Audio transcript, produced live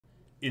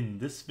In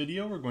this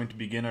video, we're going to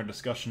begin our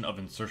discussion of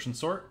insertion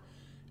sort,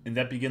 and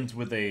that begins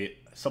with a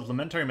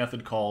supplementary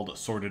method called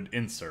sorted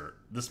insert.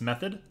 This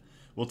method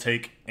will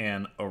take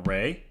an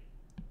array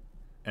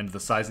and the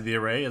size of the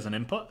array as an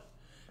input,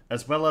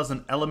 as well as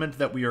an element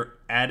that we are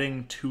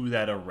adding to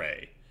that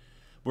array.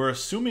 We're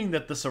assuming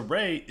that this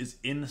array is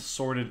in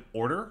sorted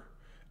order,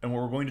 and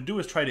what we're going to do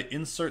is try to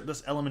insert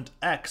this element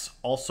x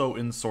also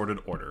in sorted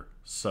order.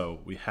 So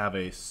we have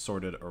a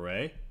sorted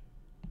array,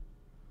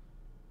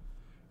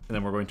 and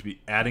then we're going to be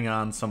adding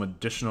on some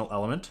additional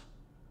element,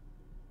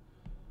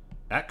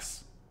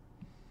 x.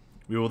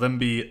 We will then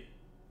be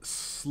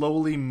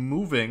slowly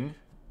moving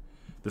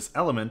this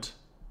element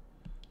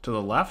to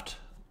the left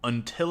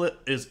until it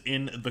is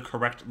in the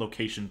correct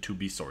location to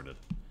be sorted.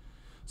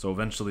 So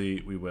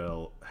eventually we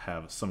will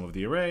have some of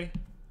the array,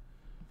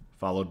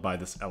 followed by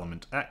this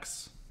element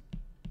x,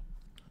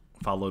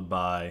 followed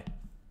by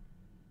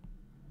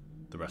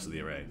the rest of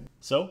the array.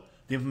 So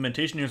the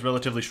implementation here is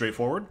relatively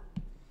straightforward.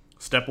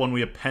 Step one,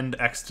 we append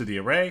x to the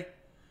array.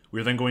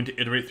 We're then going to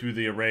iterate through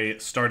the array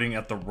starting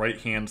at the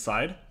right-hand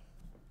side,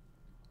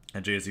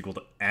 at j is equal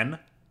to n.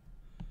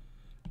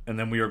 And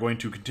then we are going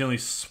to continually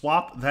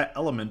swap that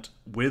element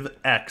with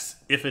x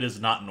if it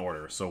is not in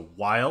order. So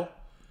while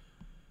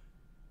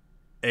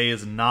a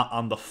is not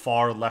on the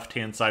far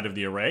left-hand side of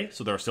the array,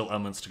 so there are still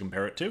elements to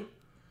compare it to.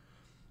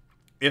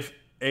 If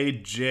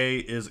aj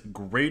is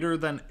greater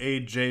than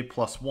aj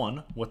plus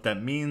 1, what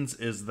that means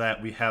is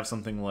that we have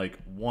something like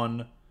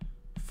 1,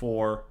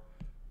 4,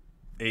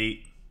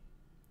 8,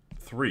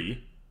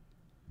 3,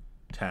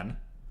 10.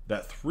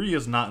 That 3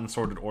 is not in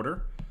sorted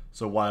order,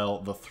 so while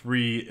the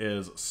 3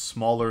 is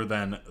smaller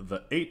than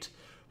the 8,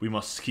 we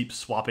must keep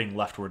swapping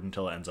leftward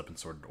until it ends up in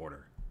sorted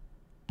order.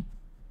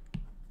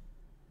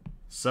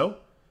 So,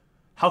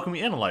 how can we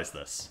analyze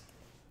this?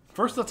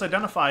 First, let's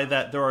identify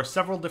that there are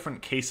several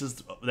different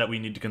cases that we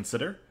need to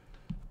consider.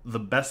 The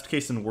best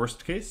case and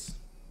worst case.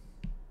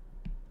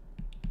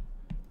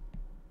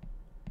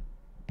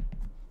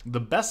 The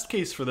best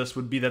case for this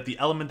would be that the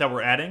element that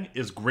we're adding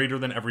is greater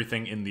than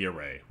everything in the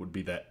array. Would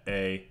be that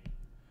a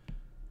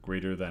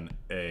greater than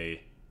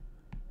a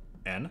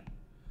n.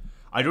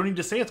 I don't need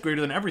to say it's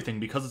greater than everything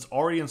because it's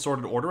already in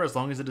sorted order. As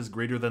long as it is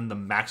greater than the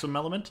maximum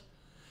element,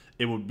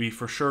 it would be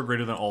for sure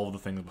greater than all of the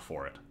things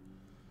before it.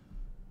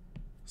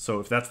 So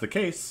if that's the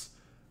case,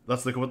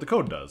 let's look at what the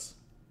code does.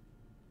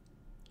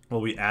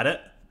 Well, we add it,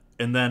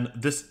 and then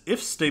this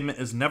if statement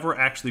is never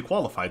actually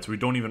qualified, so we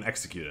don't even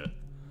execute it.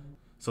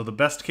 So the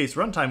best case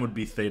runtime would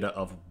be theta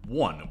of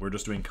 1. We're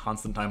just doing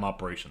constant time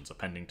operations,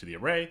 appending to the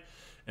array,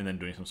 and then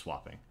doing some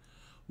swapping.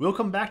 We'll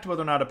come back to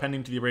whether or not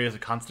appending to the array is a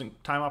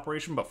constant time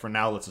operation, but for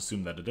now, let's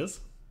assume that it is.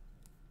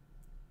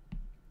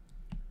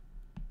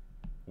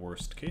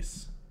 Worst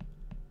case.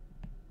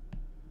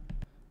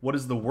 What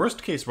is the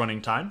worst case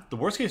running time? The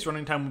worst case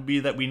running time would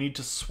be that we need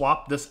to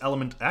swap this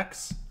element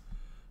x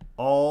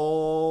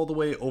all the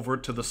way over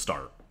to the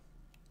start.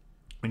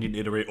 We need to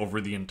iterate over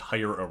the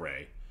entire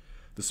array.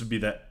 This would be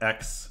that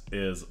x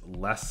is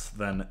less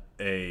than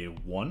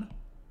a1.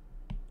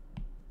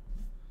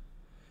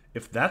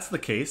 If that's the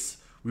case,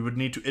 we would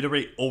need to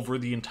iterate over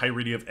the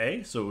entirety of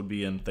a, so it would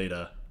be in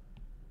theta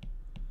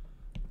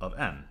of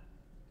n.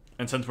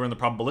 And since we're in the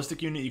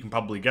probabilistic unit, you can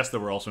probably guess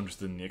that we're also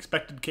interested in the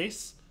expected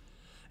case.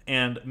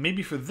 And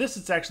maybe for this,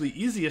 it's actually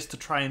easiest to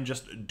try and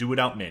just do it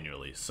out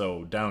manually.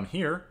 So down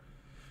here,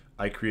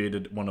 I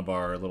created one of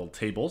our little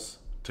tables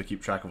to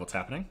keep track of what's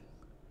happening.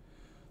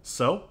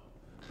 So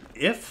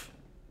if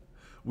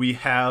we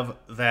have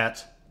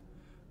that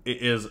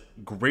it is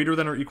greater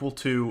than or equal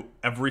to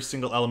every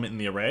single element in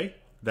the array,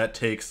 that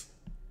takes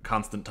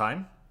constant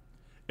time.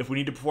 If we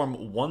need to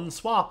perform one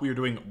swap, we are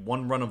doing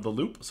one run of the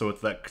loop, so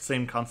it's that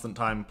same constant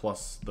time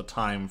plus the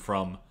time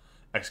from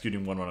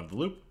executing one run of the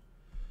loop.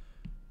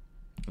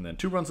 And then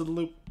 2 runs of the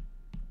loop,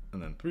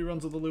 and then 3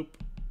 runs of the loop.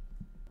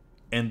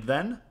 And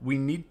then we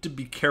need to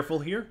be careful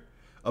here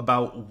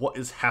about what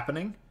is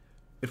happening.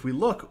 If we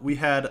look, we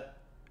had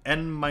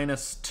n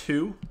minus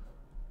 2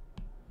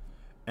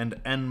 and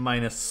n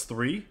minus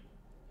 3,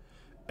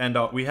 and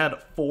we had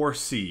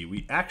 4c.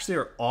 We actually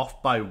are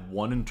off by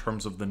 1 in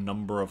terms of the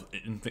number of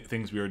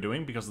things we are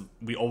doing, because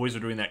we always are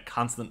doing that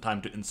constant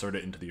time to insert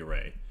it into the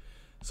array.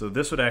 So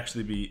this would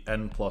actually be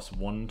n plus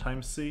 1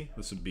 times c.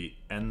 This would be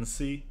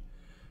nc.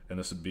 And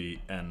this would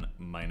be n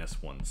minus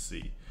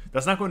 1c.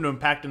 That's not going to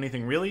impact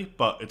anything really,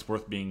 but it's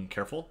worth being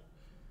careful.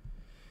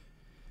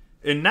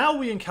 And now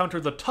we encounter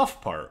the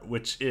tough part,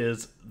 which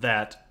is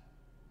that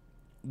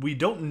we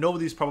don't know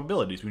these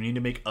probabilities. We need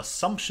to make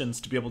assumptions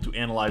to be able to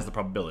analyze the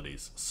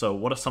probabilities. So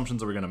what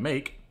assumptions are we going to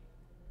make?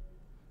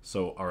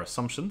 So our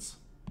assumptions,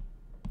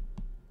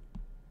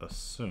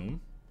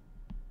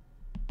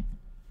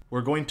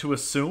 we're going to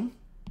assume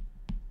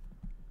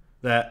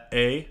that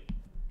A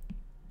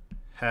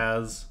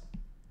has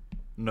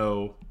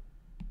no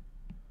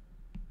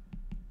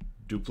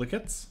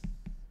duplicates,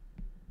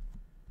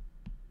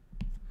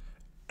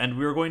 and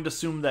we're going to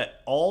assume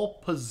that all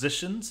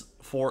positions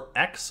for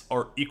x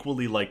are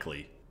equally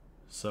likely.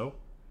 So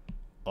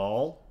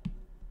all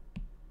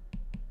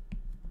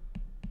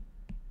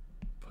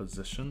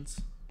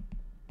positions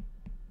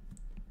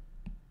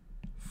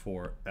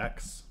for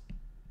x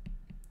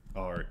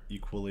are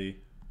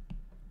equally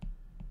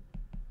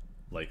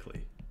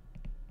likely.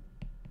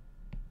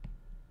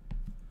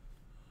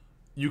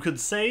 You could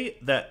say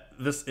that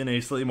this in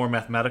a slightly more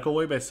mathematical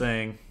way by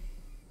saying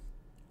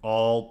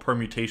all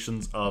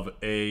permutations of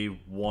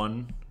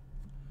A1,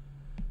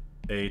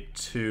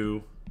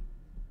 A2,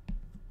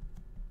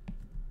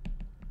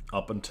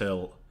 up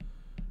until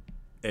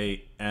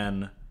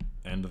AN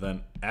and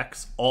then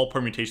X, all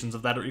permutations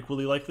of that are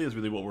equally likely is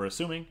really what we're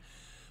assuming.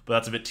 But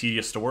that's a bit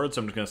tedious to word,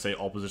 so I'm just going to say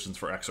all positions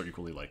for X are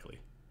equally likely.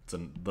 It's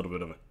a little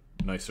bit of a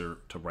nicer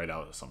to write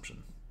out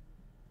assumption.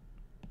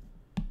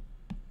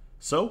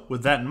 So,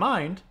 with that in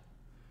mind,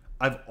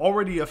 I've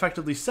already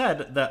effectively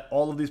said that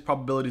all of these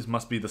probabilities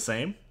must be the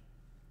same.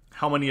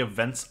 How many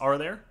events are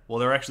there? Well,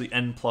 there are actually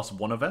n plus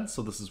 1 events,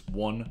 so this is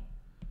 1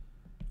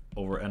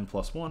 over n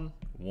plus 1,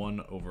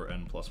 1 over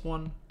n plus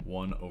 1,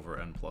 1 over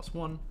n plus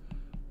 1,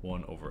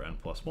 1 over n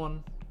plus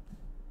 1,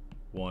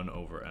 1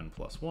 over n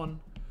plus 1,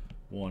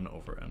 1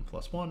 over n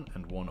plus 1,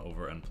 and 1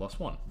 over n plus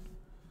 1.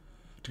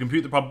 To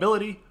compute the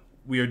probability,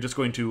 we are just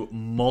going to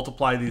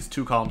multiply these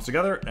two columns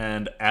together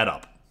and add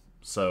up.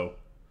 So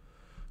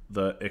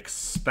the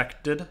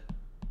expected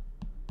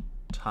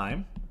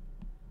time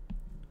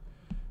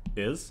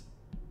is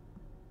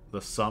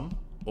the sum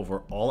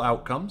over all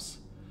outcomes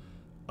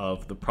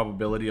of the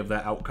probability of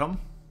that outcome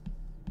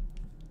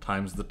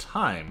times the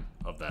time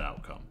of that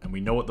outcome. And we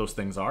know what those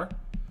things are.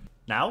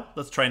 Now,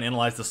 let's try and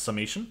analyze this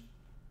summation.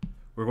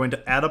 We're going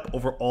to add up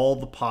over all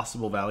the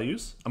possible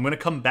values. I'm going to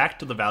come back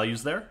to the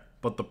values there,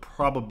 but the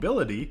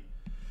probability,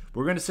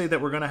 we're going to say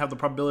that we're going to have the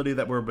probability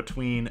that we're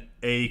between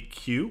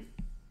AQ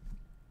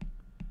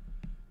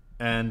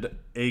and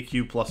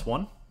AQ plus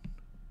 1.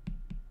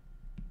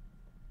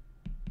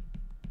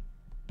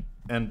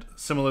 And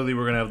similarly,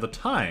 we're going to have the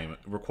time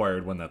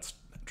required when that's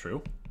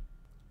true.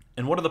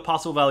 And what are the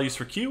possible values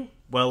for Q?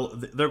 Well,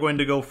 they're going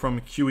to go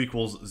from Q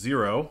equals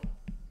 0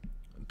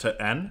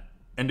 to n.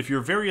 And if you're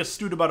very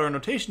astute about our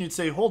notation, you'd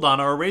say, hold on,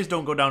 our arrays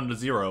don't go down to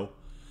 0.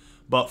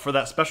 But for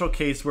that special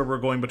case where we're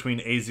going between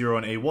A0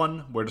 and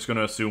A1, we're just going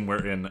to assume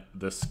we're in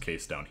this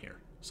case down here.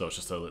 So it's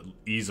just a little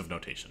ease of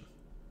notation.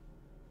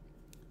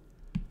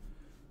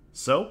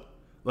 So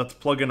let's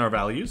plug in our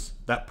values.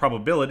 That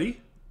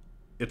probability,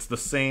 it's the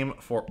same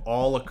for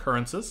all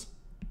occurrences.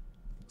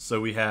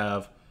 So we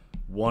have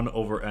 1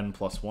 over n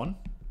plus 1.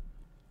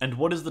 And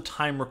what is the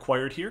time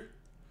required here?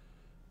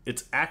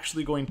 It's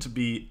actually going to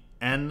be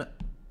n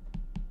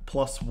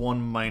plus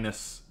 1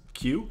 minus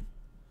q.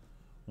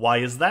 Why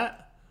is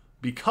that?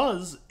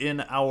 Because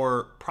in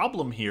our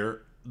problem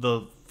here,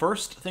 the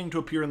first thing to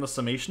appear in the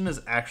summation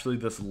is actually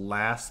this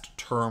last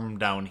term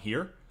down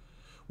here,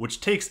 which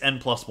takes n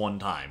plus 1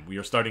 time. We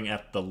are starting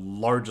at the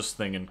largest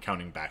thing and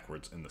counting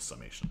backwards in this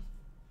summation.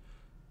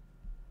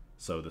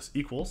 So this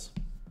equals,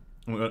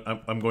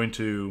 I'm going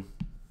to,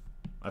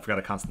 I forgot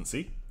a constant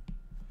c.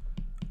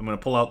 I'm going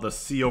to pull out the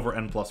c over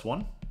n plus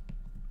 1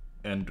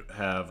 and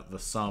have the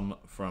sum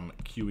from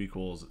q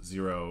equals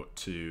 0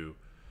 to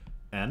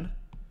n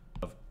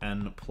of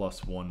n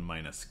plus 1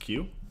 minus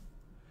q.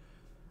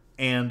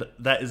 And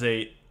that is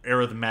a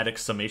arithmetic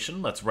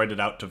summation. Let's write it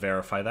out to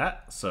verify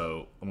that.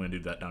 So I'm going to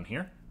do that down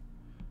here.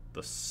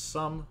 The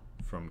sum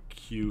from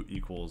q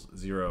equals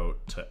 0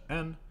 to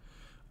n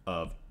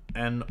of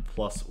n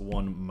plus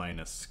 1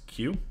 minus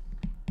q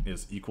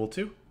is equal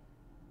to,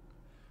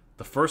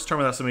 the first term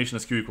of that summation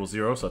is q equals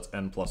 0, so that's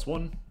n plus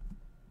 1,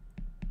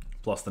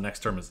 plus the next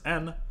term is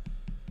n,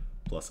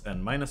 plus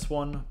n minus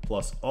 1,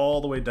 plus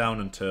all the way down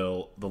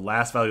until the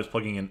last value is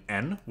plugging in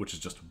n, which is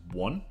just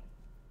 1.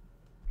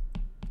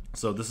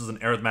 So this is an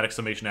arithmetic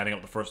summation adding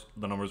up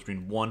the numbers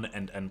between 1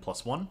 and n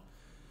plus 1.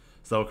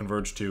 So that will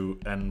converge to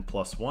n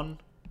plus 1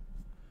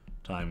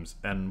 times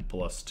n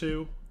plus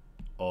 2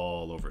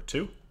 all over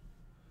 2.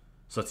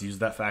 So let's use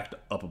that fact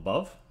up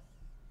above.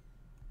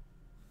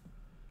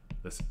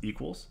 This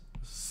equals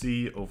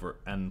c over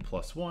n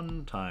plus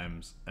 1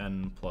 times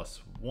n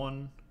plus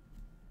 1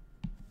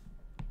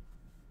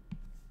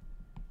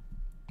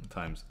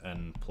 times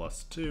n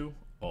plus 2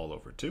 all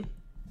over 2,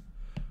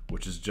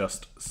 which is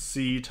just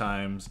c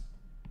times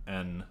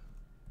n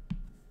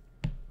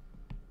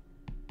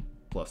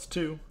plus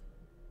 2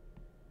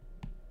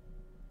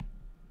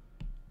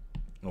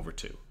 over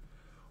 2,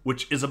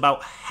 which is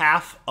about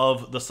half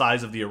of the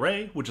size of the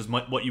array, which is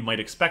what you might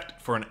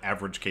expect for an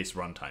average case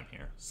runtime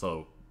here.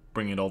 So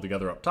bringing it all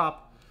together up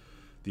top,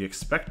 the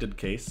expected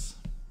case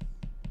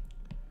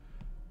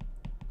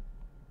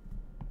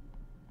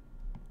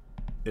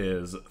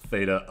is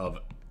theta of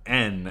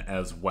n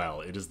as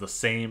well. It is the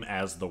same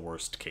as the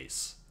worst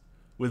case.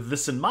 With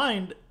this in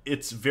mind,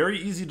 it's very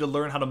easy to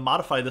learn how to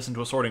modify this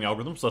into a sorting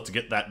algorithm, so let's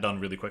get that done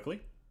really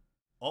quickly.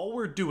 All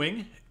we're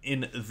doing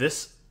in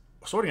this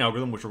sorting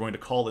algorithm, which we're going to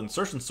call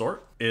insertion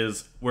sort,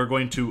 is we're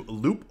going to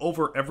loop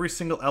over every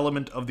single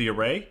element of the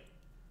array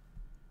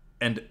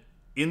and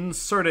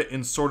insert it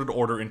in sorted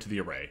order into the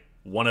array,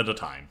 one at a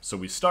time. So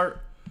we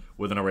start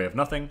with an array of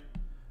nothing,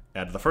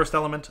 add the first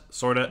element,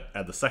 sort it,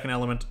 add the second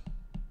element,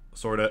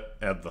 sort it,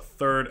 add the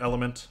third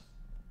element,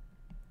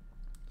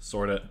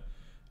 sort it,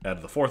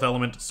 add the fourth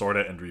element, sort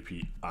it, and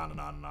repeat on and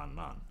on and on and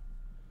on.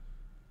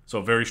 So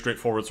a very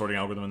straightforward sorting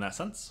algorithm in that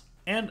sense.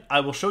 And I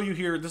will show you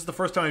here, this is the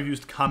first time I've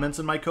used comments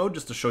in my code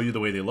just to show you the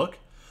way they look.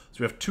 So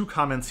we have two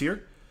comments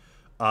here.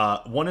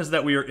 One is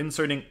that we are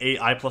inserting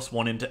ai plus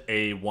 1 into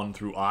a1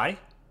 through I.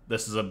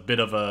 This is a bit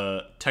of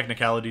a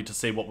technicality to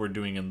say what we're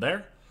doing in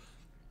there.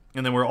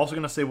 And then we're also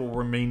going to say what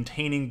we're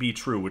maintaining be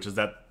true, which is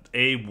that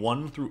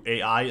a1 through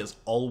ai is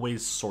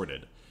always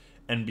sorted.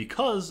 And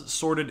because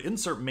sorted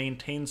insert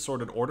maintains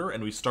sorted order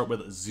and we start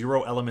with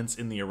 0 elements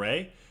in the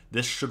array,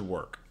 this should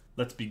work.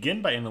 Let's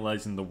begin by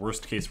analyzing the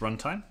worst case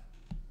runtime.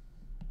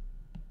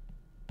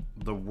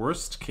 The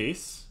worst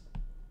case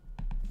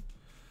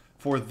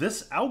for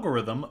this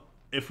algorithm,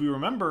 if we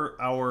remember,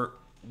 our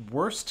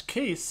worst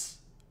case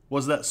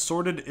was that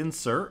sorted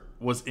insert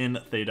was in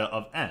theta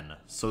of n.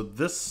 So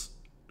this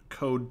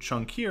code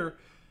chunk here,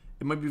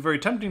 it might be very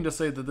tempting to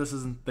say that this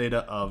is in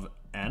theta of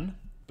n,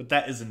 but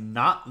that is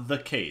not the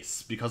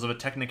case because of a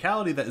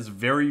technicality that is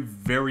very,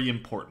 very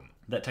important.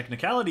 That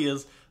technicality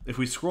is, if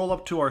we scroll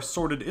up to our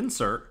sorted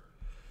insert,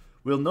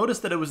 we'll notice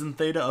that it was in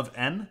theta of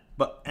n,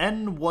 but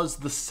n was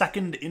the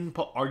second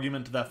input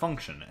argument to that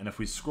function. And if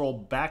we scroll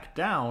back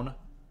down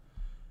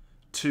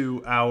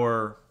to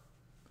our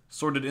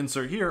sorted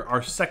insert here,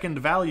 our second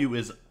value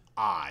is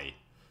I.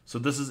 So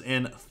this is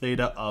in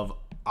theta of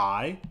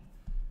I.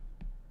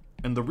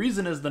 And the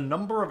reason is the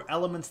number of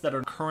elements that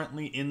are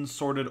currently in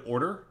sorted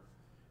order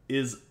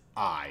is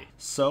I.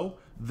 So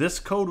this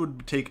code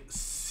would take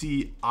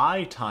ci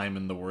time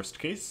in the worst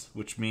case,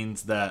 which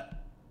means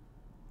that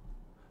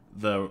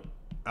the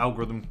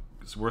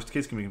algorithm's worst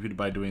case can be computed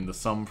by doing the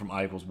sum from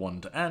I equals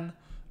 1 to n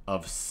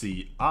of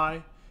ci.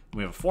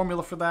 We have a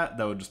formula for that.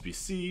 That would just be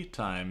c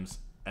times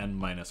n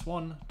minus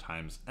 1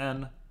 times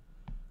n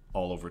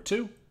all over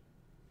 2,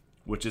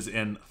 which is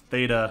in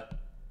theta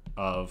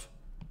of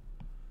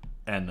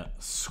n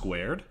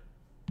squared.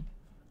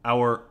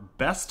 Our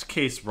best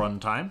case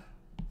runtime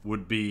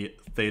would be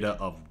theta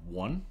of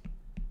 1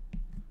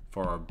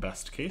 for our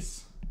best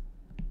case,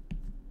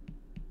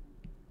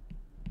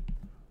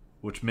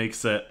 which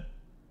makes it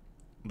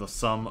the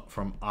sum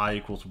from I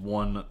equals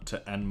 1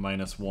 to n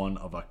minus 1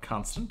 of a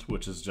constant,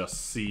 which is just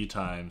c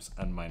times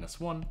n minus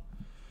 1,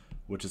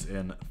 which is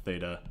in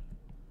theta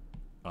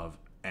of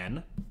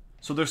n.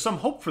 So there's some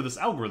hope for this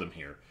algorithm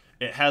here.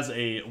 It has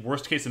a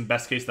worst case and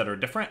best case that are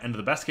different, and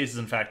the best case is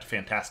in fact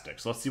fantastic.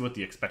 So let's see what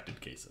the expected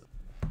case is.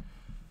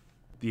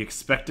 The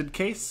expected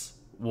case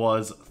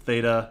was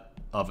theta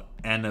of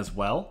n as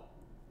well,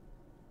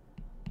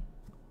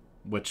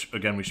 which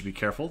again we should be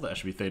careful, that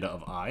should be theta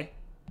of I.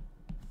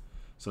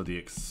 So the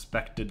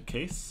expected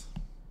case.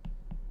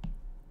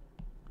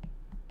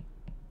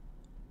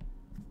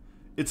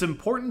 It's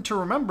important to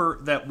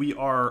remember that we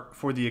are,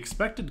 for the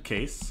expected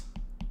case,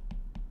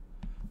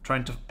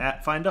 trying to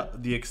find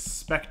out the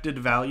expected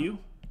value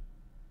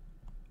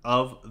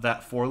of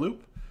that for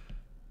loop.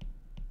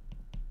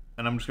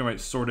 And I'm just going to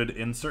write sorted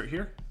insert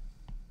here.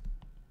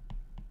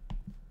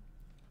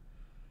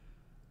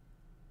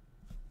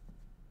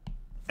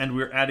 And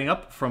we're adding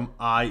up from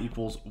I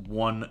equals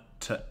 1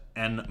 to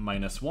n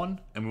minus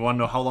 1. And we want to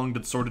know how long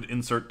did sorted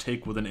insert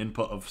take with an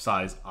input of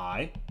size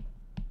I.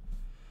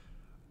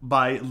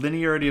 By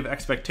linearity of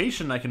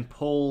expectation, I can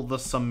pull the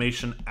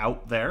summation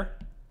out there.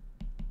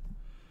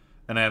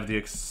 And I have the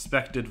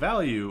expected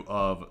value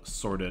of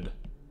sorted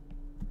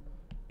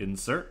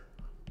insert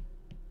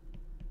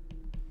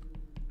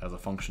as a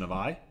function of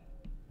I.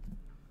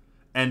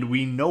 And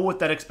we know what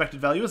that expected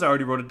value is. I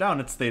already wrote it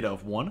down. It's theta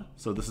of 1.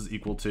 So this is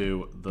equal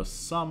to the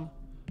sum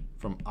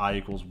from I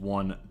equals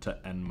 1 to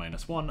n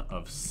minus 1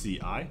 of ci,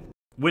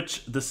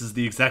 which this is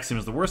the exact same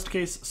as the worst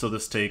case. So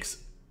this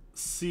takes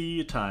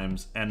c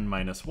times n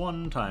minus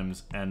 1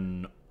 times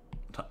n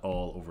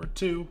all over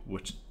 2,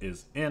 which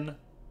is in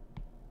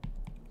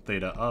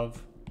theta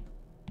of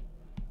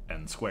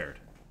n squared.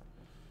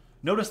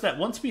 Notice that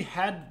once we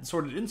had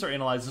sorted insert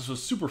analyzed, this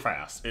was super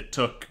fast. It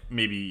took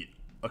maybe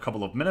a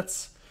couple of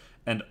minutes,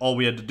 and all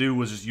we had to do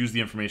was just use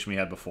the information we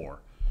had before.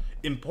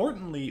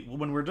 Importantly,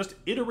 when we're just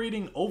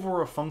iterating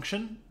over a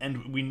function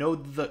and we know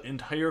the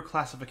entire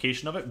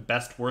classification of it,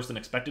 best, worst, and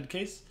expected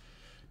case,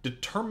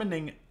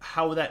 determining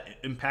how that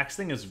impacts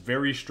things is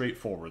very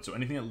straightforward. So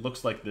anything that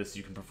looks like this,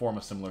 you can perform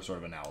a similar sort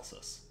of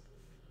analysis.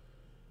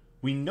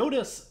 We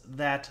notice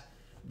that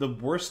the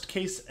worst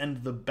case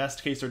and the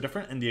best case are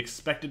different, and the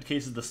expected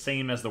case is the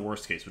same as the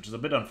worst case, which is a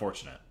bit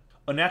unfortunate.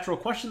 A natural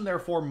question,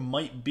 therefore,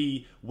 might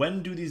be,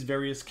 when do these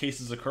various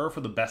cases occur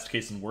for the best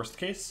case and worst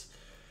case?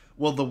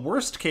 Well, the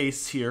worst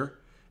case here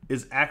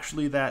is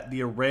actually that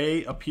the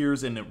array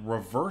appears in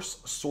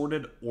reverse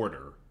sorted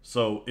order.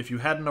 So if you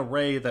had an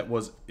array that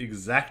was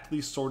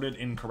exactly sorted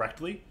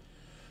incorrectly,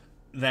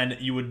 then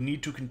you would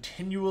need to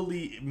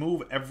continually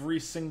move every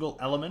single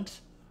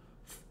element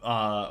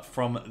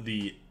from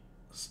the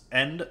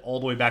end all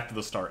the way back to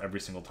the start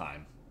every single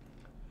time.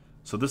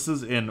 So this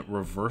is in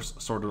reverse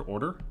sorted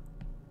order.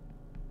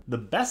 The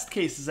best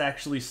case is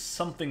actually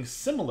something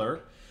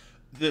similar,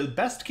 The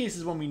best case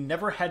is when we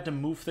never had to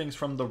move things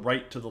from the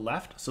right to the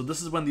left. So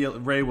this is when the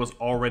array was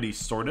already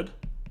sorted.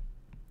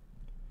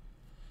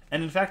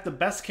 And in fact, the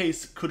best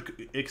case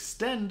could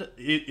extend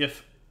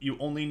if you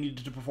only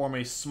needed to perform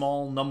a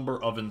small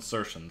number of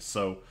insertions.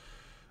 So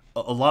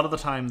a lot of the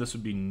time, this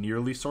would be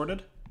nearly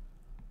sorted.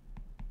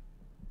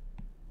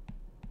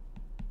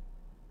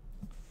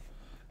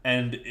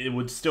 And it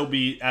would still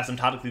be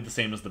asymptotically the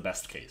same as the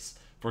best case.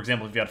 For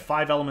example, if you had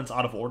 5 elements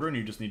out of order and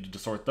you just needed to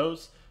sort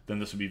those, then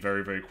this would be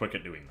very, very quick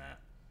at doing that.